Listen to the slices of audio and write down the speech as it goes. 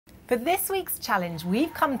For this week's challenge,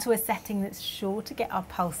 we've come to a setting that's sure to get our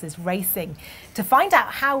pulses racing to find out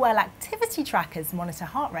how well activity trackers monitor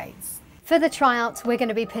heart rates. For the tryout, we're going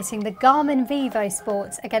to be pitting the Garmin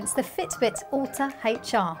Vivosport against the Fitbit Alta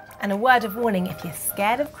HR. And a word of warning, if you're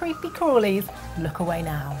scared of creepy crawlies, look away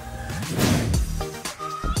now.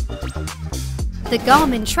 The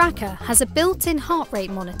Garmin tracker has a built-in heart rate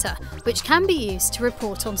monitor, which can be used to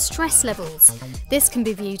report on stress levels. This can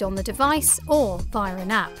be viewed on the device or via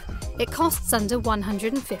an app. It costs under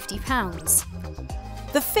 £150.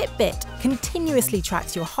 The Fitbit continuously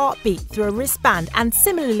tracks your heartbeat through a wristband, and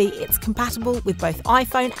similarly it's compatible with both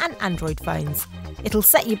iPhone and Android phones. It'll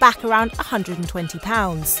set you back around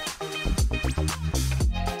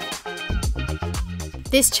 £120.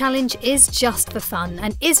 This challenge is just for fun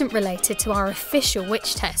and isn't related to our official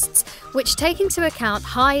witch tests, which take into account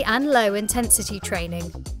high and low intensity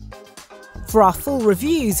training. For our full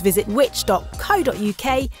reviews, visit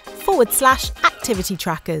which.co.uk/activity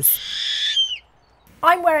trackers.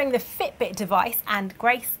 I'm wearing the Fitbit device and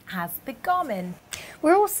Grace has the Garmin.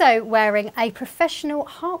 We're also wearing a professional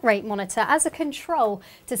heart rate monitor as a control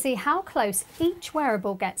to see how close each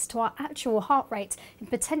wearable gets to our actual heart rate in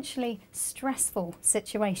potentially stressful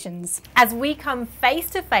situations. As we come face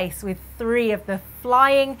to face with three of the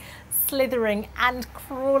flying, slithering and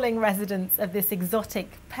crawling residents of this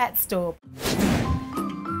exotic pet store.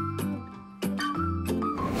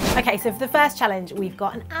 Okay, so for the first challenge, we've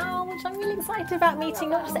got an owl, which I'm really excited about meeting,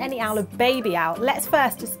 not just any owl, a baby owl. Let's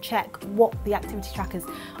first just check what the activity trackers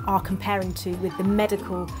are comparing to with the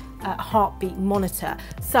medical heartbeat monitor.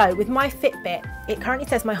 So with my Fitbit, it currently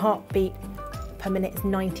says my heartbeat per minute is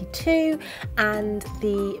 92, and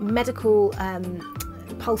the medical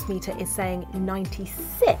pulse meter is saying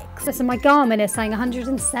 96. So my Garmin is saying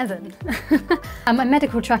 107, and my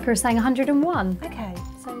medical tracker is saying 101. Okay,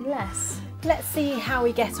 so less. Let's see how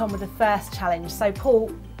we get on with the first challenge. So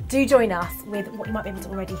Paul, do join us with what you might be able to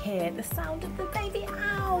already hear, the sound of the baby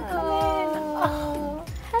owl come in. Oh,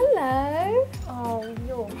 hello. Oh,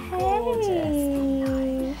 you're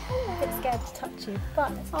gorgeous. I'm a bit scared to touch you,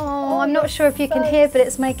 but... Oh, I'm not sure if you can hear, but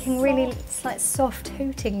it's making really like soft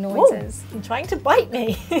hooting noises. Ooh, you're trying to bite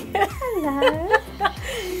me. Hello.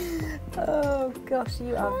 Oh gosh,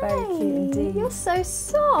 you are very cute indeed. You're so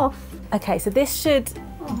soft. Okay, so this should,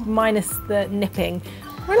 minus the nipping,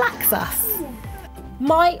 relax us.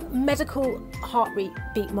 My medical heart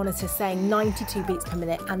beat monitor is saying 92 beats per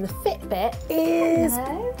minute, and the Fitbit is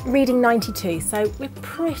reading 92, so we're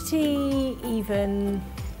pretty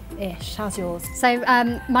even-ish. How's yours? So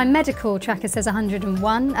my medical tracker says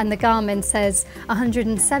 101 and the Garmin says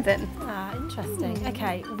 107. Ah, interesting.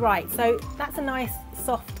 Okay, right, so that's a nice,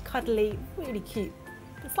 soft, cuddly, really cute,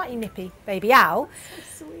 slightly nippy baby owl.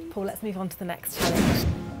 So sweet. Paul, let's move on to the next challenge.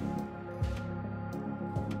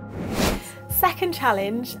 Second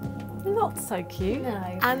challenge, not so cute.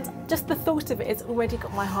 No. And just the thought of it has already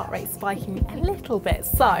got my heart rate spiking a little bit.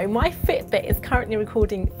 So my Fitbit is currently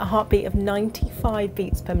recording a heartbeat of 95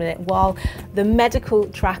 beats per minute, while the medical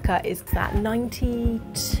tracker is at 92.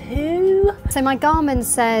 So my Garmin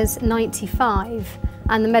says 95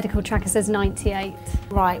 and the medical tracker says 98.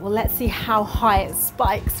 Right, well let's see how high it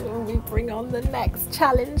spikes when we bring on the next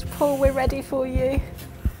challenge. Paul, we're ready for you.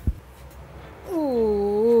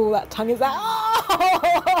 Ooh, that tongue is out.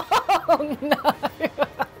 Oh no,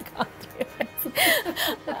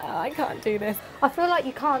 I can't do this. I feel like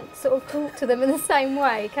you can't sort of talk to them in the same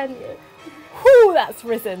way, can you? Whew, that's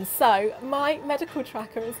risen. So my medical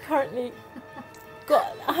tracker has currently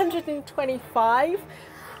got 125.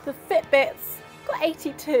 The Fitbit's got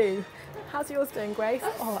 82. How's yours doing, Grace?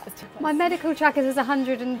 Oh, that's too close. My medical tracker says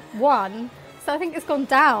 101. So I think it's gone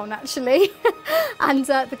down actually, and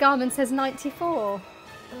the Garmin says 94.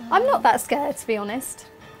 I'm not that scared, to be honest.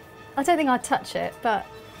 I don't think I'd touch it, but...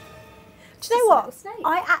 Do you know what?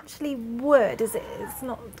 I actually would. It's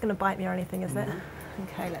not going to bite me or anything, is it?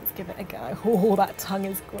 Okay, let's give it a go. Oh, that tongue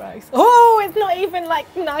is gross. Oh, it's not even like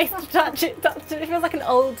nice to touch it. It feels like an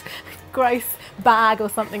old, gross bag or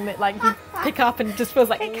something that like you pick up and just feels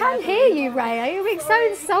like... It can hear you, Ray. You're being so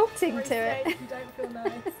insulting to it. You don't feel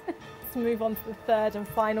nice. Let's move on to the third and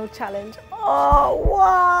final challenge. Oh,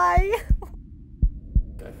 why?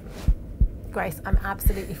 Grace, I'm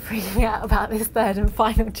absolutely freaking out about this third and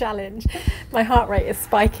final challenge. My heart rate is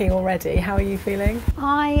spiking already. How are you feeling?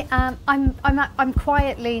 I'm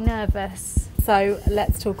quietly nervous. So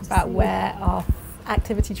let's talk about where our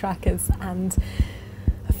activity trackers and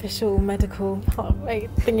official medical heart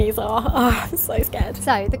rate thingies are. Oh, I'm so scared.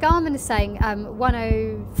 So the Garmin is saying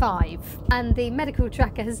 105 and the medical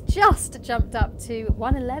tracker has just jumped up to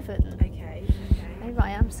 111. Okay. Maybe I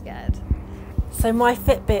am scared. So my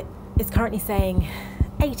Fitbit is currently saying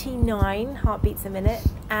 89 heartbeats a minute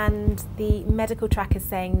and the medical tracker is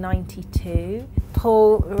saying 92.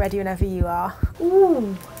 Paul, we're ready whenever you are.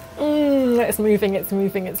 Ooh. It's moving, it's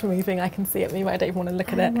moving, it's moving. I can see it moving, I don't even want to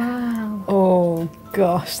look at it. Wow. Oh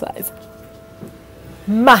gosh, that is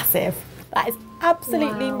massive. That is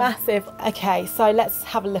absolutely massive. Okay, so let's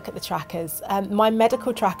have a look at the trackers. My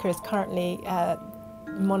medical tracker is currently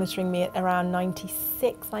monitoring me at around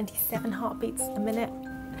 96, 97 heartbeats a minute.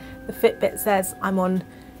 The Fitbit says I'm on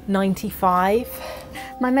 95.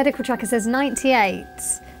 My medical tracker says 98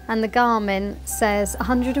 and the Garmin says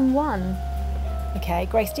 101. Okay,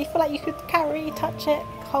 Grace, do you feel like you could carry, touch it,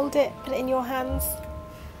 hold it, put it in your hands?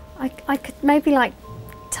 I could maybe like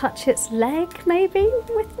touch its leg maybe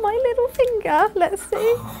with my little finger. Let's see.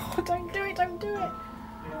 Oh, don't do it, don't do it.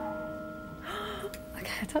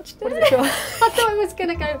 Okay, I touched it. What does it feel? I thought it was going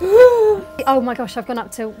to go. Oh my gosh, I've gone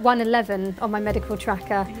up to 111 on my medical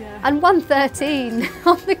tracker and 113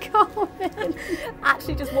 on the Garmin.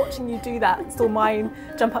 Actually, just watching you do that, saw mine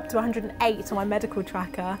jump up to 108 on my medical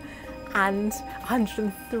tracker and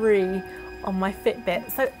 103 on my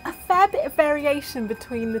Fitbit. So a fair bit of variation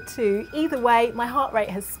between the two. Either way, my heart rate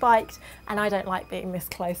has spiked and I don't like being this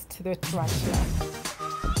close to the tarantula.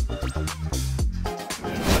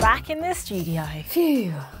 Back in the studio.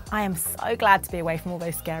 Phew. I am so glad to be away from all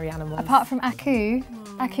those scary animals. Apart from Aku.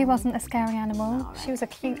 Aku wasn't a scary animal. She was a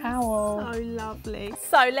cute owl. So lovely.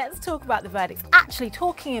 So let's talk about the verdicts. Actually,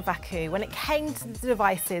 talking of Aku, when it came to the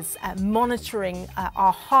devices monitoring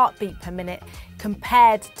our heartbeat per minute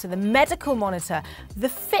compared to the medical monitor, the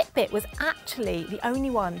Fitbit was actually the only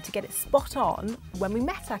one to get it spot on when we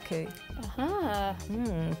met Aku.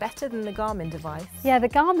 Better than the Garmin device. Yeah, the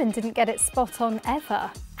Garmin didn't get it spot on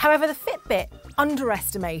ever. However, the Fitbit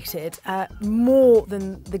underestimated more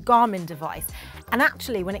than the Garmin device. And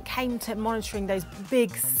actually, when it came to monitoring those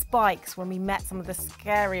big spikes when we met some of the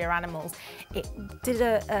scarier animals, it did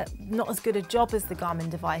a not as good a job as the Garmin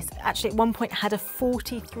device. Actually, at one point had a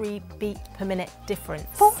 43 beat per minute difference.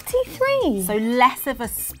 43? So less of a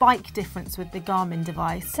spike difference with the Garmin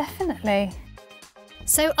device. Definitely.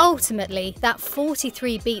 So ultimately, that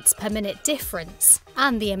 43 beats per minute difference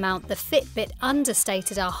and the amount the Fitbit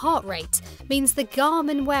understated our heart rate means the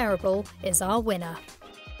Garmin wearable is our winner.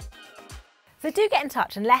 So do get in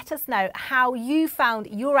touch and let us know how you found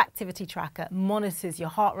your activity tracker monitors your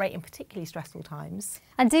heart rate in particularly stressful times.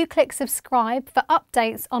 And do click subscribe for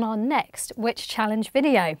updates on our next Which Challenge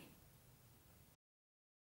video.